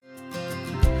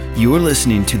You're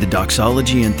listening to the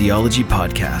Doxology and Theology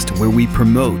Podcast, where we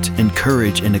promote,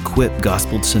 encourage, and equip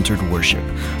gospel-centered worship.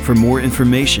 For more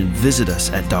information, visit us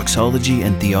at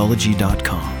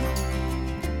doxologyandtheology.com.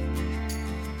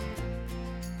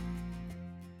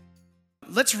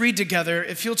 Let's read together.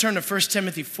 If you'll turn to 1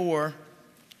 Timothy 4,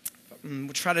 we'll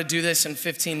try to do this in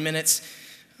 15 minutes.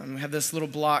 We have this little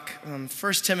block, 1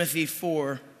 Timothy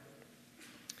 4.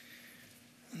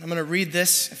 I'm going to read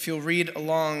this. If you'll read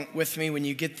along with me when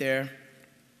you get there.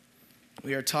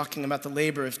 We are talking about the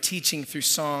labor of teaching through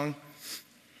song.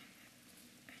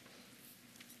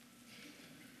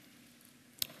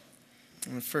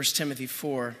 In 1 Timothy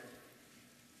 4,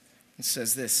 it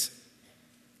says this.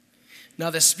 Now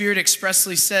the Spirit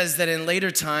expressly says that in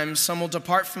later times some will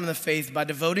depart from the faith by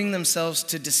devoting themselves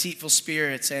to deceitful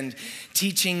spirits and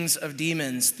teachings of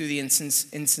demons through the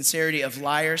insincerity of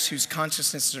liars whose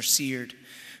consciences are seared,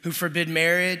 who forbid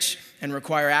marriage and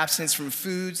require abstinence from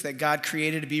foods that God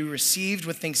created to be received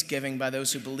with thanksgiving by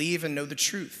those who believe and know the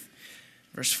truth.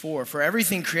 Verse 4, for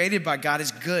everything created by God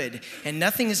is good, and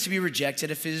nothing is to be rejected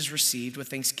if it is received with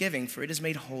thanksgiving, for it is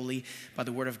made holy by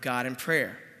the word of God and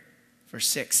prayer. Verse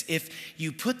 6, if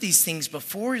you put these things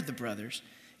before the brothers,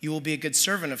 you will be a good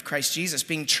servant of Christ Jesus,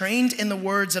 being trained in the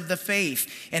words of the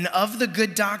faith and of the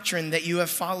good doctrine that you have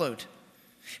followed,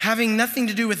 having nothing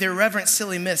to do with irreverent,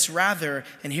 silly myths. Rather,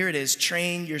 and here it is,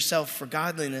 train yourself for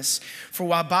godliness. For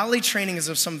while bodily training is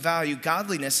of some value,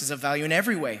 godliness is of value in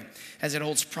every way, as it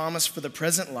holds promise for the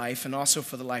present life and also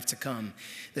for the life to come.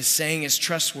 The saying is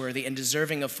trustworthy and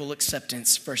deserving of full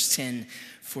acceptance. Verse 10,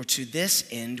 for to this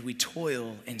end we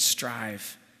toil and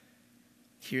strive.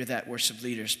 Hear that, worship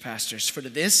leaders, pastors. For to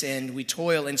this end we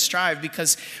toil and strive,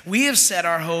 because we have set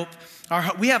our hope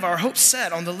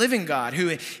set on the living God,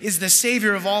 who is the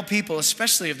Savior of all people,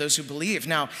 especially of those who believe.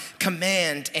 Now,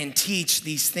 command and teach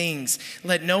these things.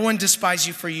 Let no one despise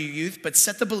you for your youth, but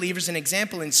set the believers an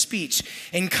example in speech,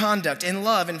 in conduct, in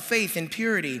love, in faith, in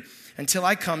purity. Until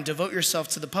I come, devote yourself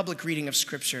to the public reading of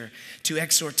Scripture, to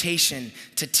exhortation,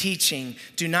 to teaching.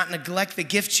 Do not neglect the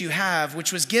gift you have,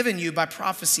 which was given you by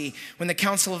prophecy when the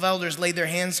council of elders laid their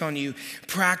hands on you.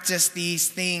 Practice these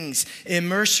things.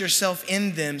 Immerse yourself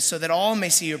in them so that all may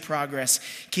see your progress.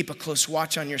 Keep a close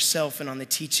watch on yourself and on the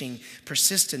teaching.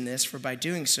 Persist in this, for by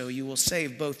doing so, you will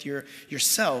save both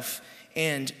yourself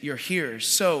and your hearers.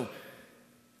 So,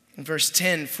 in verse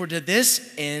 10, for to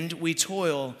this end we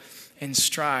toil and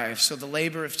strive. So the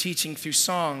labor of teaching through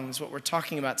song is what we're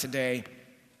talking about today.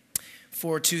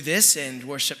 For to this end,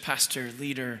 worship pastor,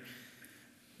 leader,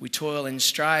 we toil and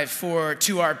strive. For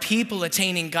to our people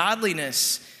attaining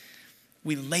godliness,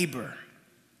 we labor.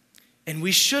 And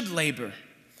we should labor.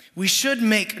 We should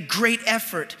make great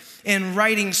effort in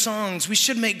writing songs. We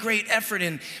should make great effort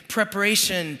in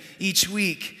preparation each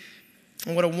week.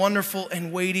 And what a wonderful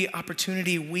and weighty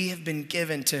opportunity we have been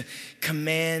given to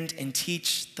command and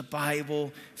teach the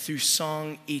Bible through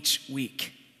song each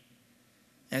week.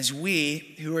 As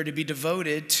we, who are to be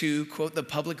devoted to, quote, the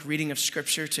public reading of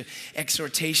Scripture, to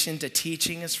exhortation, to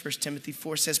teaching, as 1 Timothy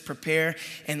 4 says, prepare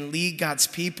and lead God's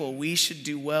people, we should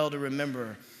do well to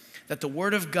remember that the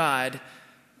Word of God,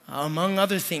 among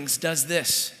other things, does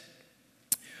this.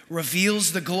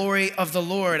 Reveals the glory of the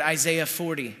Lord, Isaiah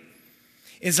 40.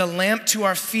 Is a lamp to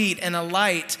our feet and a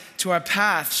light to our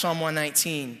path, Psalm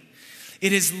 119.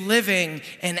 It is living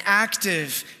and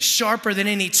active, sharper than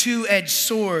any two-edged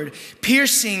sword,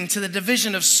 piercing to the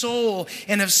division of soul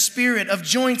and of spirit, of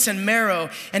joints and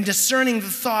marrow, and discerning the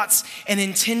thoughts and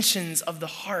intentions of the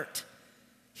heart,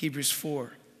 Hebrews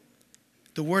 4.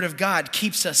 The Word of God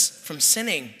keeps us from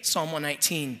sinning, Psalm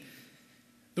 119.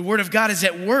 The Word of God is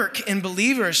at work in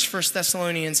believers, 1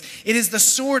 Thessalonians. It is the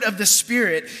sword of the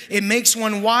Spirit. It makes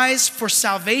one wise for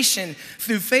salvation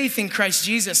through faith in Christ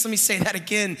Jesus. Let me say that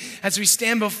again. As we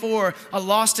stand before a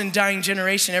lost and dying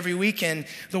generation every weekend,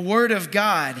 the Word of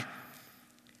God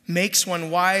makes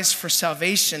one wise for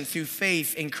salvation through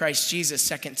faith in Christ Jesus,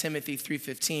 2 Timothy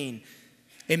 3:15.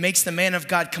 It makes the man of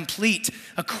God complete,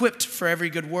 equipped for every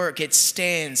good work. It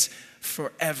stands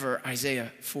forever,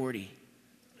 Isaiah 40.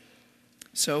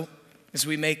 So, as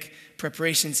we make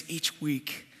preparations each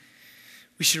week,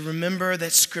 we should remember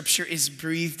that Scripture is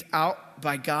breathed out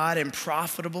by God and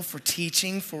profitable for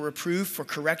teaching, for reproof, for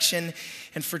correction,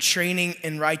 and for training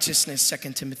in righteousness,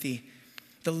 2 Timothy.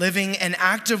 The living and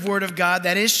active Word of God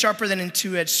that is sharper than a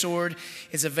two-edged sword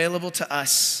is available to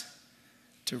us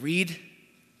to read,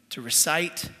 to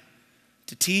recite,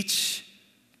 to teach,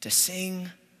 to sing,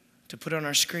 to put on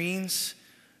our screens,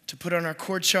 to put on our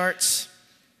chord charts.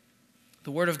 The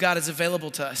Word of God is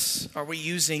available to us. Are we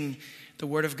using the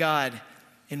Word of God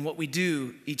in what we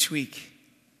do each week?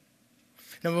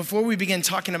 Now, before we begin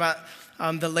talking about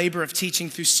the labor of teaching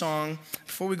through song,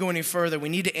 before we go any further, we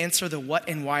need to answer the what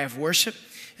and why of worship,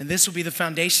 and this will be the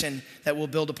foundation that we'll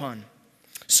build upon.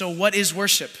 So what is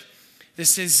worship?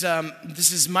 This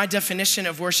is my definition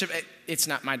of worship. It's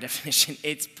not my definition.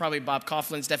 It's probably Bob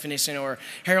Coughlin's definition or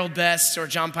Harold Best's or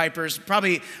John Piper's.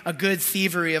 Probably a good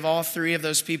thievery of all three of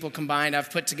those people combined.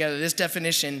 I've put together this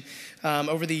definition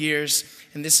over the years,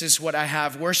 and this is what I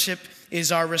have. Worship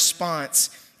is our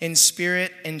response in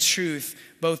spirit and truth,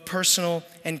 both personal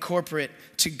and corporate,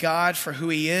 to God for who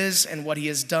he is and what he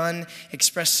has done,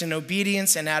 expressed in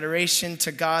obedience and adoration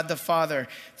to God the Father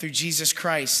through Jesus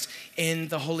Christ in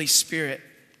the Holy Spirit.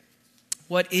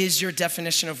 What is your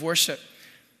definition of worship?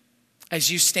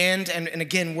 As you stand, and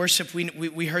again, worship,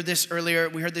 we heard this earlier,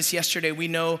 we heard this yesterday, we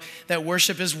know that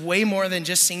worship is way more than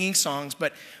just singing songs,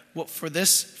 but for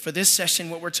this session,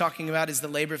 what we're talking about is the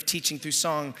labor of teaching through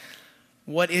song.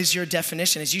 What is your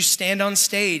definition? As you stand on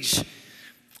stage,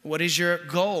 what is your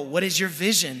goal? What is your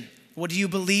vision? What do you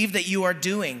believe that you are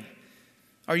doing?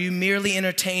 Are you merely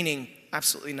entertaining?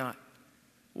 Absolutely not.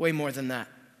 Way more than that.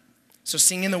 So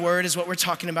singing the word is what we're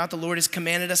talking about. The Lord has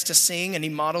commanded us to sing, and he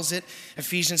models it.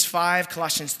 Ephesians 5,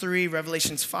 Colossians 3,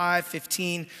 Revelations 5,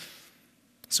 15.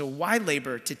 So why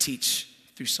labor to teach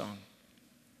through song?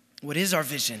 What is our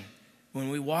vision? When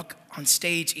we walk on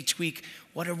stage each week,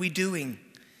 what are we doing?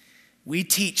 We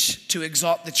teach to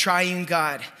exalt the triune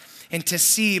God and to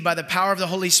see by the power of the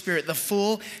Holy Spirit the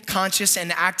full, conscious,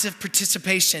 and active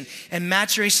participation and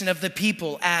maturation of the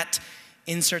people at,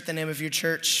 insert the name of your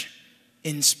church,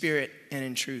 in spirit and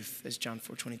in truth, as John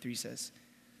 4:23 says.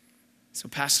 So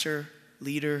pastor,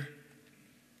 leader,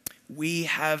 we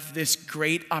have this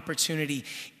great opportunity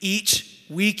each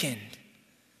weekend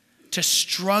to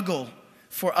struggle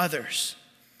for others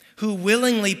who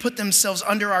willingly put themselves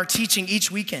under our teaching each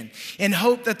weekend in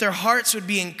hope that their hearts would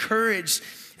be encouraged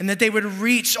and that they would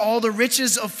reach all the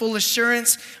riches of full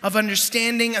assurance of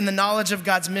understanding and the knowledge of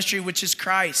God's mystery, which is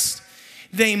Christ.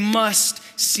 They must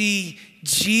see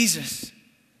Jesus.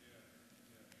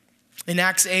 In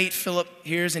Acts 8, Philip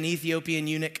hears an Ethiopian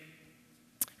eunuch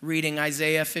reading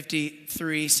Isaiah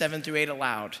 53, 7 through 8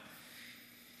 aloud.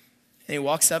 And he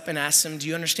walks up and asks him, do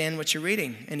you understand what you're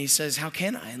reading? And he says, how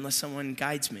can I unless someone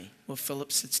guides me? Well,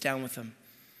 Philip sits down with him.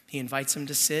 He invites him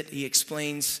to sit. He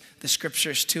explains the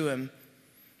scriptures to him.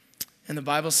 And the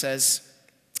Bible says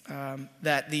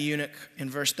that the eunuch in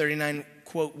verse 39,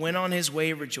 quote, went on his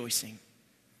way rejoicing.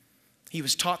 He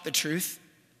was taught the truth.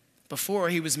 Before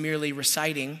he was merely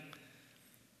reciting.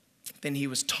 Then he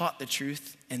was taught the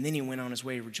truth, and then he went on his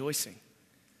way rejoicing.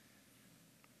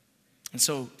 And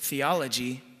so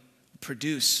theology will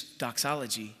produce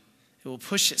doxology. It will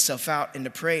push itself out into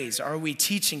praise. Are we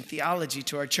teaching theology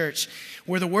to our church?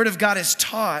 Where the word of God is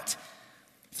taught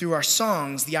through our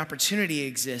songs, the opportunity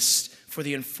exists for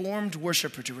the informed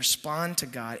worshiper to respond to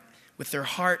God with their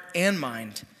heart and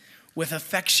mind, with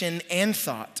affection and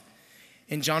thought.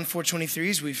 In John 4:23,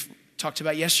 as we've talked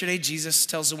about yesterday, Jesus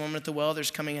tells the woman at the well,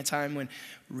 there's coming a time when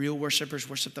real worshipers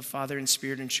worship the Father in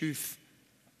spirit and truth.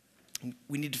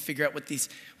 We need to figure out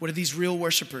what are these real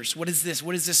worshipers? What is this?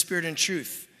 What is this spirit and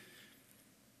truth?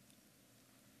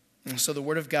 And so the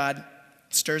word of God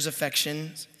stirs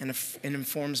affections and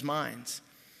informs minds.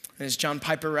 And as John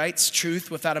Piper writes,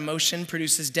 truth without emotion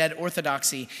produces dead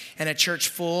orthodoxy and a church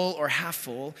full or half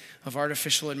full of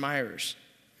artificial admirers.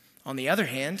 On the other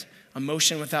hand,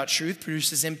 emotion without truth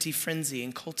produces empty frenzy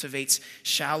and cultivates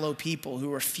shallow people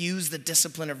who refuse the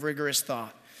discipline of rigorous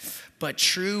thought. But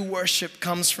true worship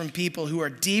comes from people who are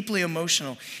deeply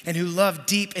emotional and who love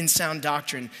deep and sound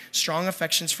doctrine. Strong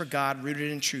affections for God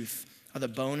rooted in truth are the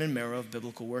bone and marrow of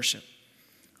biblical worship.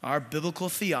 Our biblical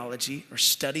theology, or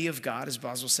study of God, as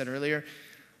Boswell said earlier,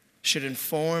 should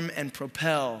inform and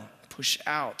propel, push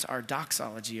out our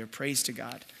doxology, or praise to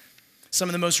God. Some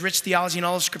of the most rich theology in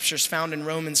all of Scripture is found in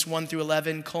Romans 1 through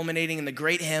 11, culminating in the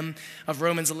great hymn of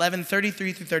Romans 11,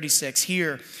 33 through 36.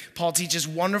 Here, Paul teaches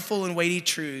wonderful and weighty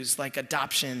truths like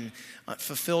adoption,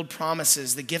 fulfilled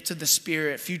promises, the gift of the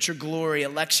Spirit, future glory,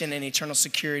 election, and eternal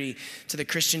security to the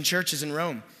Christian churches in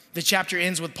Rome. The chapter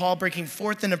ends with Paul breaking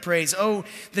forth into praise. Oh,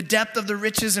 the depth of the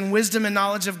riches and wisdom and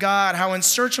knowledge of God. How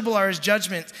unsearchable are his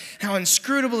judgments. How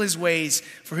inscrutable his ways.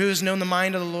 For who has known the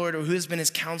mind of the Lord, or who has been his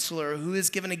counselor, or who has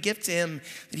given a gift to him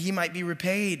that he might be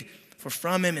repaid? For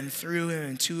from him and through him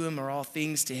and to him are all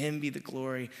things. To him be the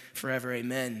glory forever.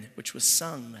 Amen. Which was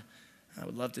sung. I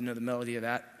would love to know the melody of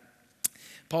that.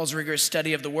 Paul's rigorous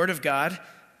study of the word of God,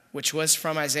 which was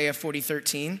from Isaiah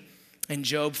 40:13 and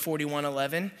Job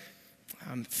 41:11,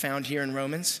 found here in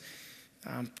Romans,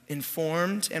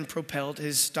 informed and propelled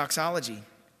his doxology.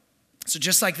 So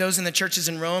just like those in the churches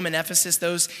in Rome and Ephesus,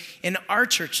 those in our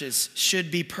churches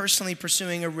should be personally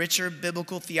pursuing a richer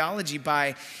biblical theology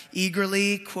by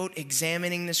eagerly, quote,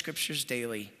 examining the scriptures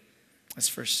daily,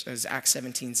 as Acts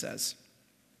 17 says.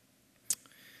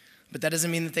 But that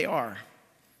doesn't mean that they are.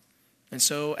 And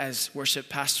so as worship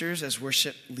pastors, as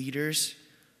worship leaders,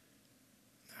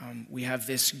 we have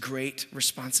this great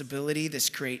responsibility, this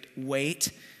great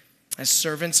weight as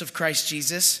servants of Christ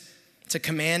Jesus to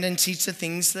command and teach the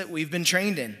things that we've been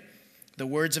trained in, the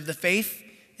words of the faith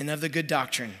and of the good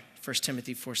doctrine, 1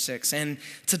 Timothy 4:6, and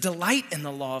to delight in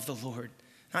the law of the Lord.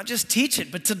 Not just teach it,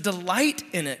 but to delight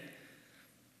in it,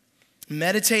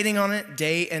 meditating on it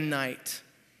day and night.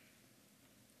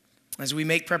 As we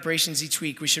make preparations each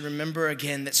week, we should remember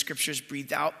again that Scripture is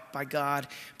breathed out by God,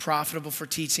 profitable for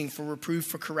teaching, for reproof,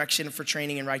 for correction, and for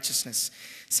training in righteousness.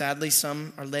 Sadly,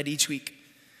 some are led each week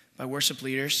by worship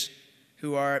leaders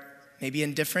who are maybe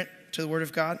indifferent to the Word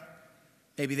of God.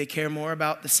 Maybe they care more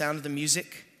about the sound of the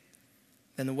music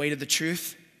than the weight of the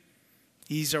truth.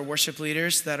 These are worship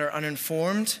leaders that are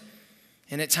uninformed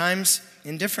and at times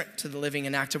indifferent to the living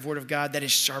and active Word of God that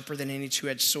is sharper than any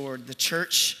two-edged sword. The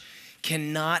church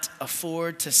cannot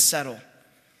afford to settle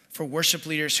for worship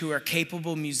leaders who are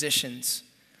capable musicians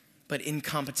but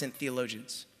incompetent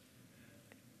theologians.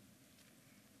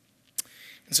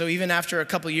 And so even after a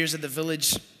couple years at the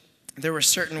Village, there were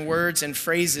certain words and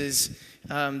phrases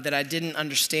that I didn't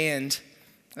understand.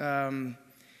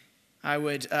 I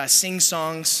would sing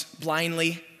songs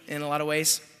blindly in a lot of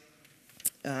ways.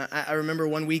 I remember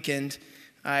one weekend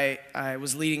I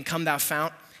was leading Come Thou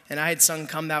Fount, and I had sung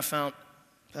Come Thou Fount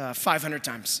 500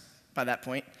 times by that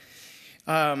point.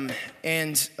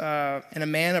 And a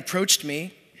man approached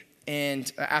me and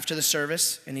after the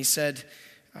service, and he said,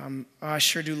 I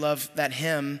sure do love that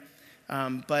hymn,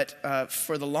 but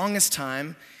for the longest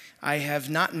time, I have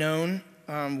not known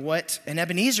what an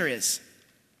Ebenezer is.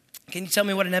 Can you tell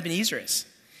me what an Ebenezer is?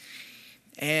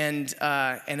 And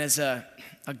as a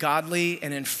godly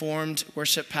and informed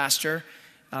worship pastor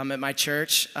at my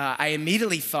church, I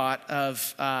immediately thought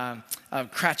of a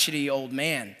crotchety old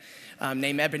man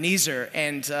named Ebenezer.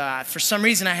 And for some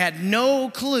reason, I had no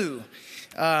clue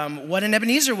what an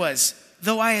Ebenezer was,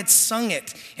 though I had sung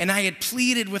it and I had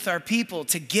pleaded with our people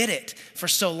to get it for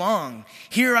so long.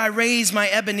 Here I raise my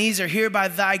Ebenezer, here by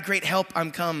thy great help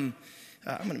I'm come.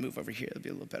 I'm going to move over here, it'll be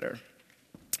a little better.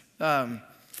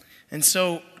 And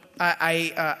so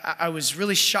I was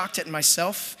really shocked at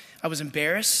myself. I was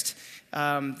embarrassed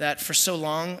that for so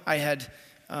long I had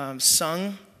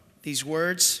sung these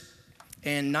words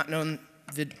and not known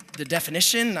the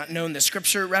definition, not known the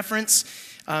scripture reference.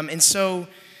 And so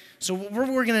what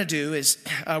we're going to do is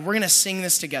we're going to sing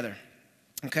this together,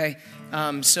 okay?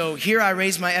 So here I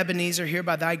raise my Ebenezer, here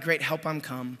by thy great help I'm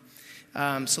come.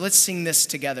 So let's sing this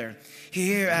together.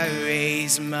 Here I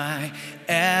raise my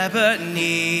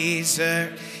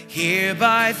Ebenezer, here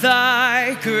by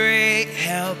thy great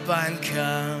help I'm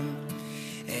come.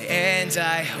 And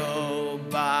I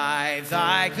hope by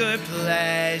thy good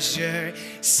pleasure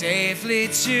safely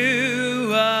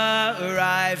to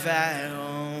arrive at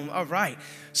home. All right.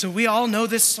 So we all know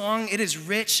this song. It is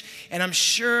rich, and I'm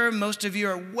sure most of you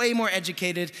are way more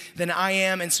educated than I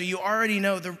am, and so you already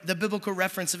know the biblical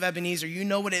reference of Ebenezer. You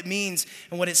know what it means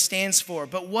and what it stands for.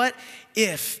 But what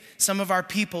if some of our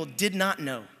people did not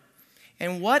know?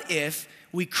 And what if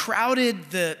we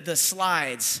crowded the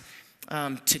slides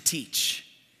to teach?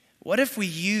 What if we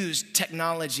used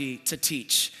technology to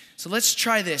teach? So let's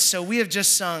try this. So we have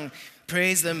just sung,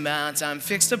 praise the mount, I'm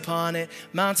fixed upon it,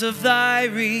 mount of thy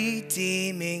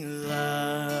redeeming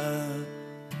love.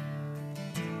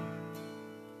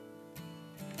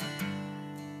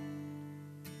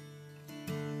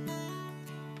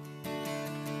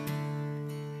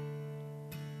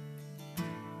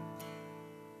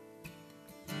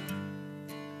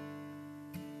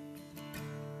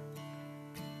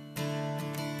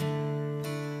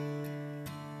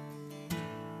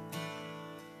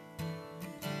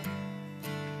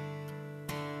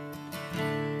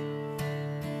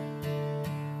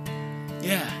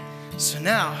 Yeah, so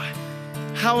now,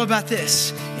 how about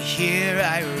this? Here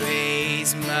I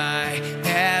raise my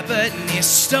Ebenezer,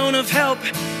 stone of help,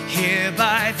 here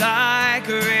by thy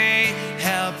great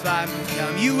help I'm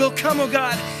come. You will come, O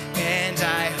God, and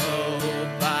I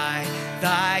hope by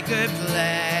thy good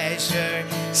pleasure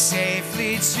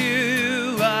safely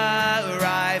to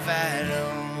arrive at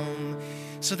home.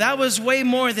 So that was way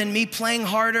more than me playing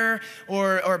harder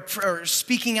or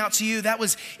speaking out to you. That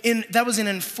was an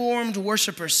informed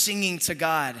worshiper singing to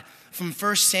God from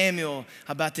 1 Samuel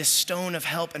about this stone of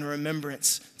help and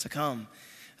remembrance to come.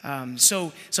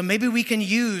 So maybe we can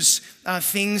use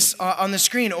things on the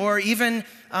screen, or even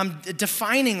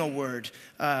defining a word.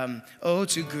 Oh,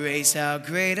 to grace, how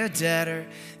great a debtor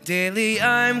daily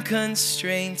I'm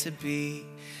constrained to be.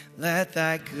 Let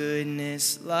thy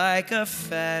goodness like a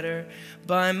fetter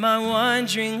bind my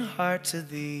wandering heart to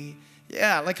thee.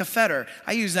 Yeah, like a fetter.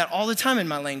 I use that all the time in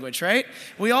my language, right?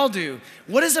 We all do.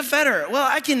 What is a fetter? Well,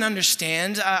 I can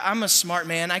understand. I'm a smart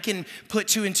man. I can put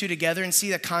two and two together and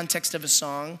see the context of a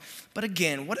song. But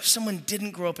again, what if someone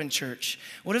didn't grow up in church?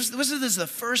 What if this is the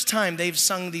first time they've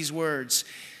sung these words?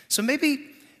 So maybe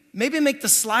make the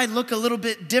slide look a little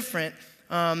bit different,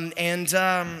 and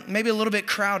maybe a little bit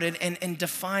crowded, and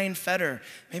define fetter.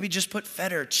 Maybe just put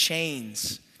fetter,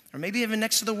 chains, or maybe even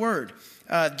next to the word.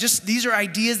 Just these are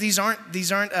ideas. These aren't.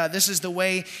 This is the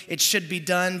way it should be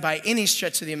done by any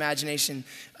stretch of the imagination.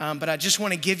 But I just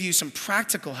want to give you some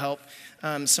practical help,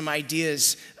 some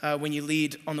ideas when you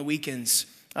lead on the weekends.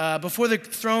 Before the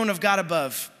throne of God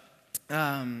above.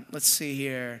 Let's see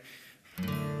here.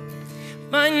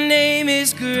 My name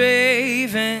is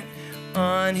graven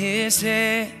on his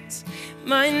hands.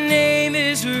 My name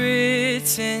is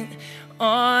written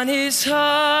on his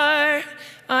heart.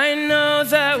 I know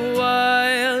that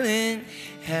while in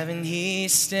heaven he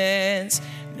stands,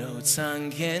 no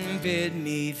tongue can bid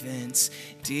me thence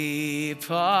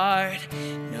depart.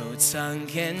 No tongue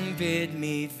can bid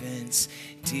me thence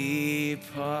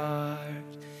depart.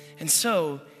 And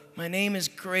so, my name is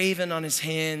graven on his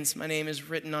hands. My name is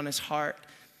written on his heart.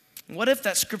 What if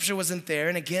that scripture wasn't there?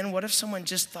 And again, what if someone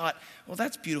just thought, well,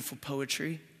 that's beautiful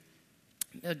poetry.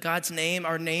 God's name,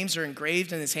 our names are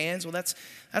engraved in his hands. Well,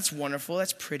 that's wonderful.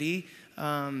 That's pretty.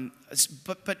 But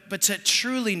to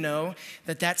truly know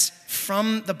that that's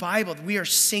from the Bible, we are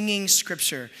singing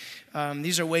scripture.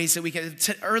 These are ways that we can.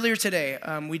 Earlier today,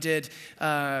 we did.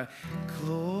 Let's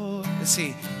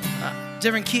see,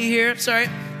 different key here. Sorry.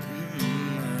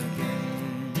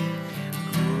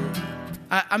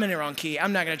 I'm in the wrong key.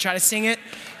 I'm not going to try to sing it.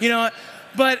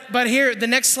 But here, the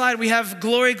next slide, we have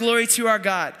glory, glory to our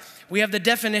God. We have the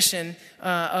definition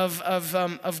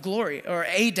of glory, or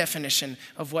a definition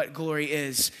of what glory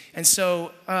is. And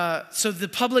so the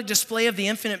public display of the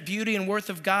infinite beauty and worth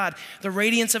of God, the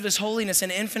radiance of his holiness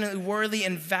and infinitely worthy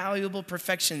and valuable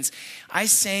perfections. I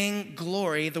sang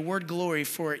glory, the word glory,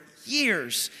 for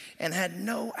years and had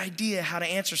no idea how to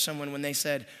answer someone when they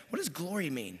said, what does glory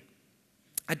mean?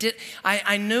 I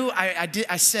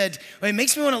said, well, it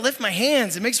makes me want to lift my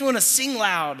hands. It makes me want to sing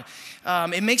loud.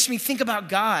 It makes me think about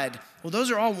God. Well, those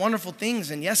are all wonderful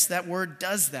things, and yes, that word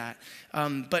does that.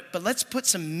 But let's put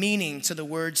some meaning to the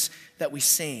words that we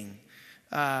sing.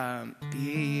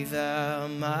 Be thou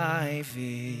my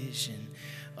vision,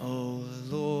 O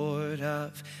Lord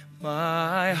of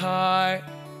my heart.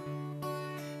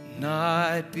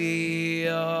 Not be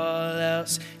all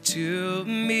else to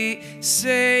me,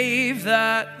 save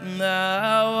that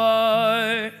thou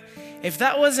art. If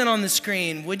that wasn't on the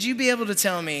screen, would you be able to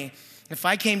tell me, if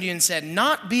I came to you and said,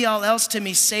 not be all else to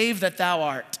me, save that thou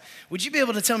art, would you be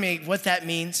able to tell me what that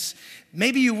means?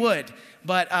 Maybe you would,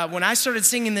 but when I started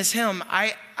singing this hymn,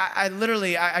 I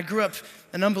literally grew up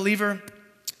an unbeliever.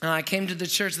 I came to the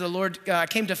church of the Lord,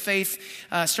 came to faith,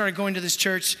 started going to this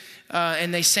church,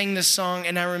 and they sang this song,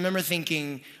 and I remember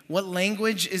thinking, what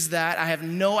language is that? I have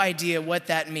no idea what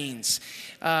that means.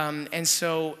 And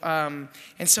so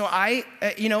I,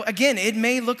 again, it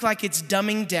may look like it's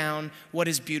dumbing down what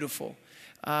is beautiful.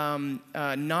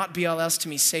 Not be all else to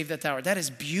me, save that thou art. That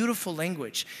is beautiful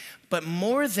language. But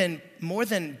more than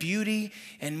beauty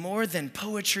and more than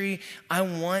poetry, I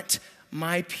want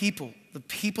my people, the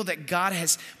people that God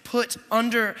has put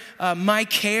under my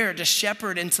care to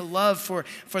shepherd and to love for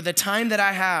the time that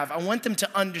I have. I want them to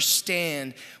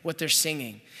understand what they're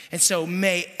singing. And so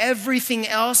may everything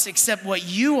else except what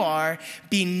you are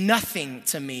be nothing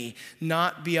to me,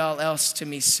 not be all else to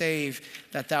me, save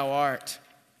that thou art.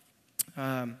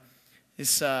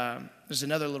 There's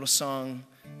another little song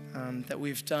that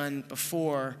we've done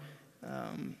before.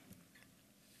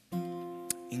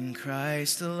 In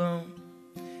Christ alone,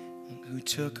 who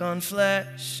took on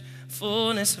flesh,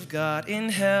 fullness of God in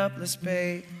helpless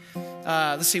babe.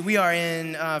 Let's see, we are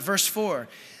in verse 4.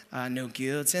 No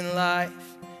guilt in life,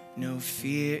 no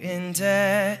fear in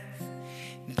death.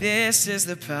 This is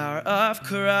the power of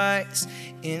Christ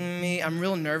in me. I'm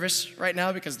real nervous right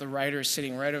now because the writer is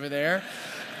sitting right over there.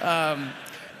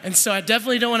 And so I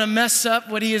definitely don't want to mess up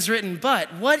what he has written.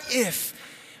 But what if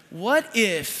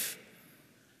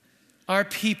our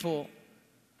people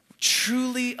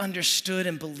truly understood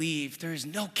and believed there is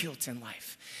no guilt in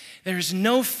life. There is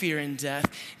no fear in death.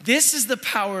 This is the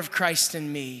power of Christ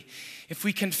in me. If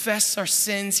we confess our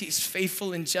sins, he's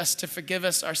faithful and just to forgive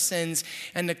us our sins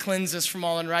and to cleanse us from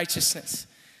all unrighteousness.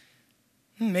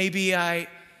 Maybe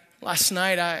last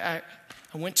night I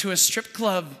went to a strip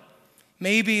club.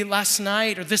 Maybe last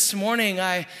night or this morning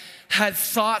I had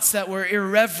thoughts that were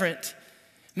irreverent.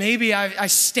 Maybe I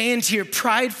stand here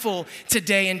prideful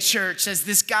today in church as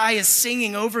this guy is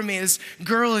singing over me, this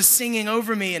girl is singing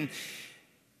over me,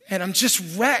 and I'm just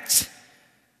wrecked.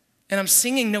 And I'm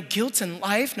singing no guilt in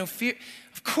life, no fear.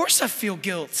 Of course I feel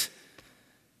guilt.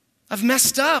 I've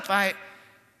messed up.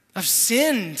 I've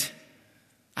sinned.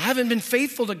 I haven't been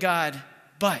faithful to God.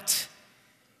 But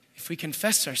if we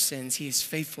confess our sins, he is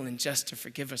faithful and just to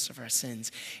forgive us of our sins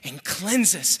and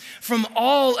cleanse us from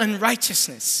all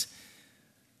unrighteousness.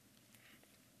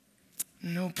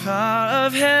 No power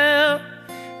of hell,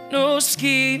 no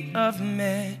scheme of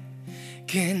man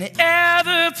can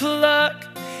ever pluck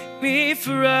me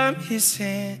from his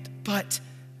hand. But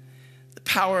the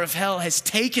power of hell has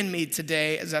taken me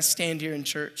today as I stand here in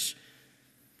church.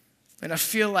 And I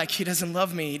feel like he doesn't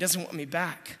love me. He doesn't want me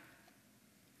back.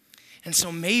 And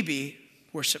so maybe,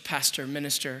 worship pastor,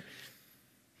 minister,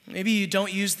 maybe you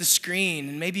don't use the screen,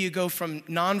 and maybe you go from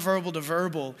nonverbal to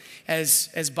verbal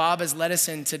as Bob has led us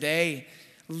in today,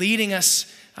 leading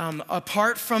us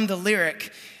apart from the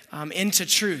lyric into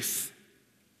truth.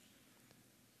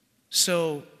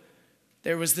 So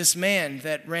there was this man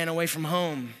that ran away from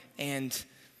home, and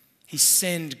he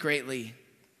sinned greatly.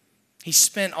 He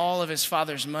spent all of his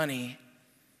father's money,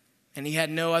 and he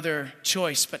had no other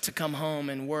choice but to come home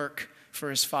and work for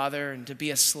his father and to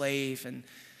be a slave.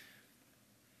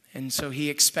 And so he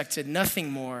expected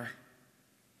nothing more.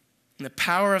 And the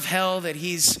power of hell that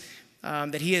he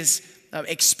has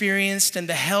experienced and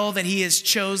the hell that he has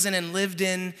chosen and lived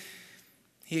in,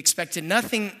 he expected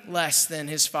nothing less than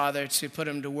his father to put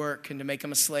him to work and to make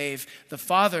him a slave. The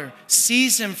father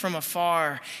sees him from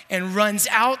afar and runs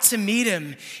out to meet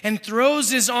him and throws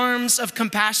his arms of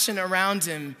compassion around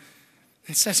him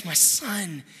and says, "My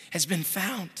son has been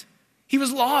found. He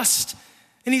was lost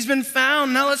and he's been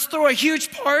found. Now let's throw a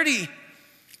huge party."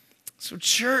 So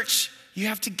church, you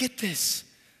have to get this.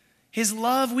 His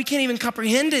love, we can't even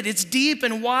comprehend it. It's deep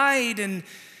and wide and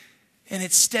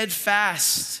it's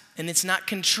steadfast. And it's not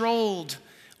controlled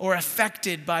or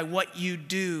affected by what you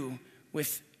do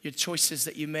with your choices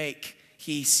that you make.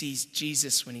 He sees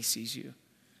Jesus when he sees you.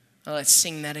 Well, let's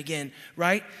sing that again,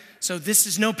 right? So this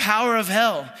is no power of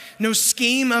hell. No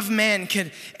scheme of man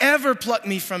could ever pluck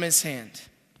me from his hand.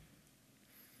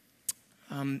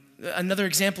 Another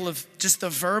example of just the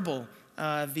verbal,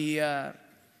 the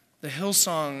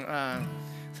Hillsong,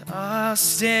 I'll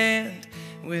stand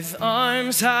with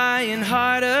arms high and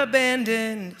heart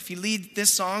abandoned. If you lead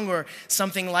this song or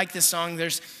something like this song,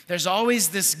 there's always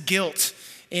this guilt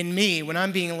in me when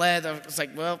I'm being led. I was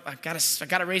like, well, I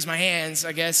gotta raise my hands.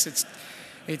 I guess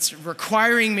it's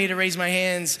requiring me to raise my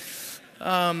hands.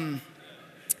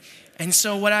 And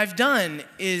so what I've done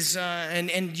is,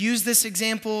 and use this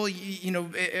example,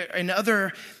 in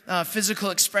other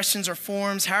physical expressions or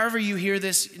forms, however you hear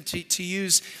this to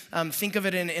use, think of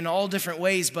it in all different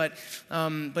ways. But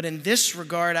in this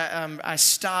regard, I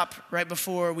stop right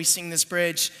before we sing this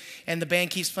bridge, and the band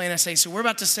keeps playing. I say, so we're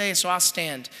about to say, so I'll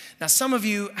stand. Now, some of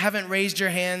you haven't raised your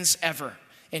hands ever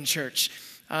in church.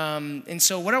 And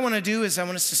so what I want to do is I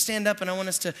want us to stand up and I want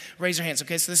us to raise our hands.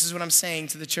 Okay, so this is what I'm saying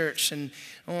to the church. And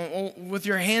with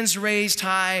your hands raised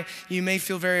high, you may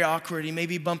feel very awkward. You may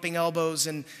be bumping elbows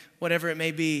and whatever it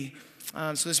may be.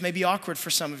 So this may be awkward for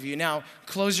some of you. Now,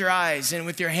 close your eyes, and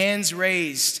with your hands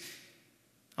raised,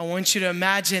 I want you to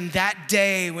imagine that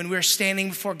day when we're standing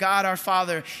before God our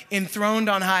Father, enthroned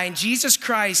on high, and Jesus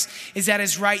Christ is at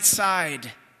his right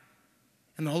side.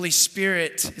 And the Holy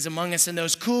Spirit is among us, and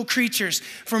those cool creatures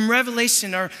from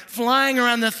Revelation are flying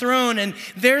around the throne, and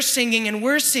they're singing and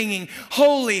we're singing,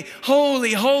 "Holy,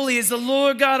 holy, holy is the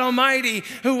Lord God Almighty,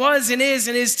 who was and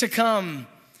is to come."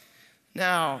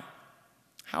 Now,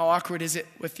 how awkward is it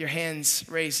with your hands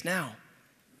raised now?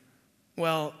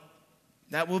 Well,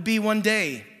 that will be one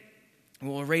day.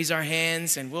 We'll raise our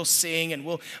hands and we'll sing and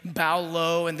we'll bow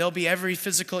low, and there'll be every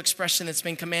physical expression that's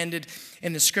been commanded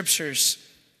in the scriptures.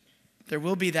 There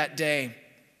will be that day,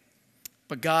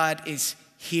 but God is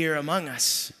here among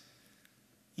us.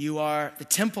 You are the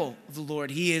temple of the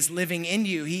Lord. He is living in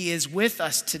you. He is with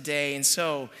us today. And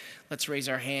so let's raise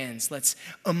our hands. Let's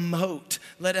emote.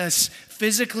 Let us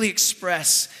physically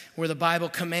express where the Bible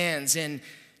commands in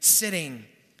sitting,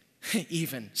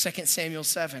 even 2 Samuel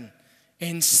 7,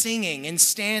 in singing and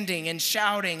standing and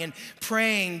shouting and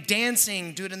praying,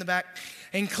 dancing, do it in the back,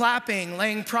 and clapping,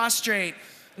 laying prostrate,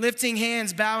 lifting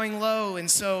hands, bowing low. And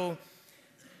so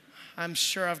I'm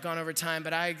sure I've gone over time,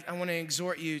 but I want to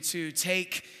exhort you to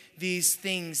take these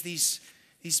things, these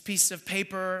pieces of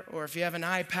paper, or if you have an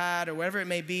iPad or whatever it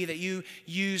may be that you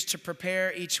use to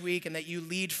prepare each week and that you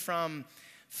lead from,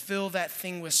 fill that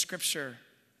thing with Scripture.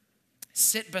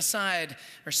 Sit beside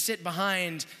or sit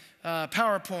behind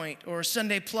PowerPoint or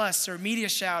Sunday Plus or Media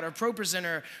Shout or Pro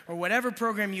Presenter or whatever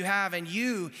program you have, and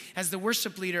you as the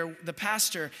worship leader, the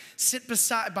pastor, sit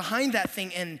behind that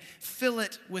thing and fill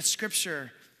it with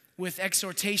Scripture, with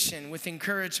exhortation, with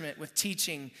encouragement, with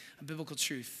teaching of biblical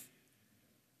truth.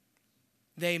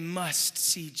 They must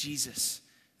see Jesus.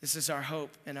 This is our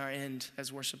hope and our end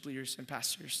as worship leaders and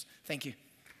pastors. Thank you.